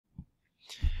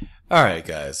Alright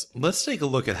guys, let's take a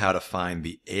look at how to find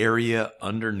the area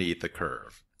underneath the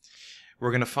curve.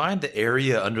 We're going to find the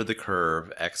area under the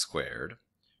curve x squared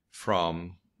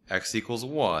from x equals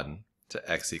 1 to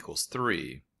x equals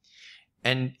 3.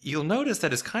 And you'll notice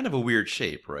that it's kind of a weird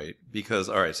shape, right? Because,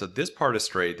 alright, so this part is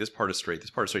straight, this part is straight, this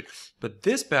part is straight, but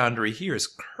this boundary here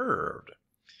is curved.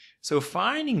 So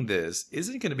finding this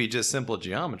isn't going to be just simple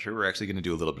geometry, we're actually going to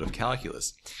do a little bit of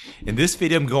calculus. In this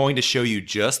video I'm going to show you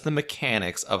just the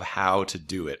mechanics of how to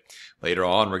do it. Later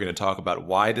on we're going to talk about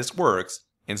why this works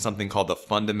in something called the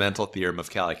fundamental theorem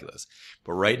of calculus.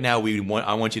 But right now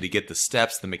I want you to get the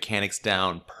steps, the mechanics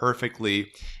down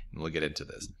perfectly, and we'll get into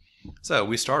this. So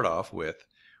we start off with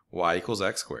y equals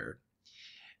x squared,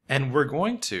 and we're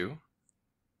going to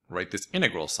write this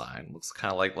integral sign. Looks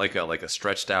kind of like a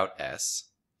stretched out S.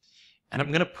 And I'm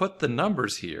going to put the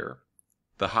numbers here,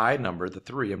 the high number, the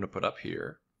 3, I'm going to put up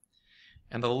here.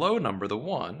 And the low number, the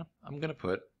 1, I'm going to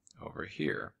put over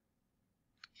here.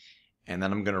 And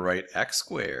then I'm going to write x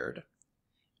squared.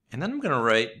 And then I'm going to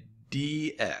write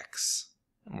dx.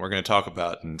 And we're going to talk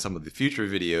about in some of the future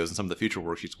videos and some of the future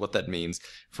worksheets what that means.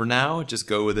 For now, just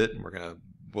go with it. And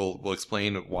we'll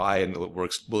explain why, and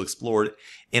we'll explore it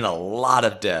in a lot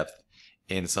of depth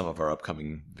in some of our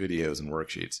upcoming videos and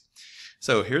worksheets.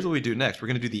 So here's what we do next. We're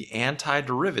going to do the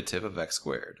antiderivative of x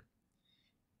squared.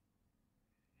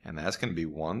 And that's going to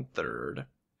be 1/3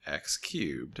 x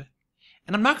cubed.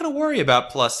 And I'm not going to worry about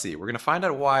plus c. We're going to find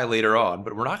out why later on,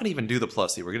 but we're not going to even do the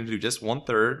plus c. We're going to do just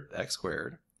 1/3 x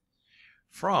squared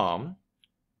from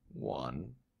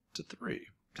 1 to 3.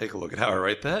 Take a look at how I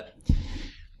write that.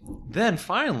 Then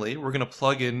finally, we're going to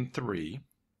plug in 3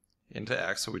 into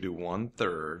x. So we do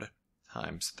 1/3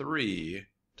 times 3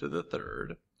 to the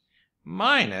third,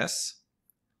 minus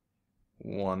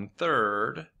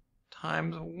 1/3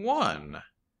 times 1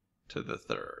 to the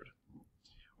third,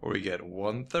 or we get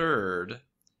 1/3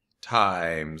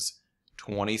 times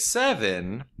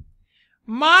 27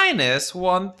 minus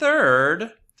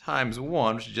 1/3 times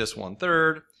 1, which is just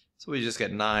 1/3. So we just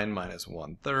get 9 minus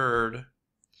 1/3.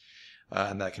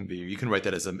 And that can be, you can write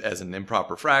that as an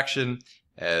improper fraction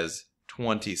as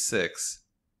 26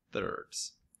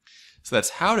 thirds. So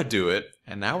that's how to do it,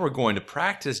 and now we're going to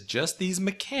practice just these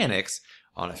mechanics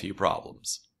on a few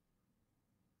problems.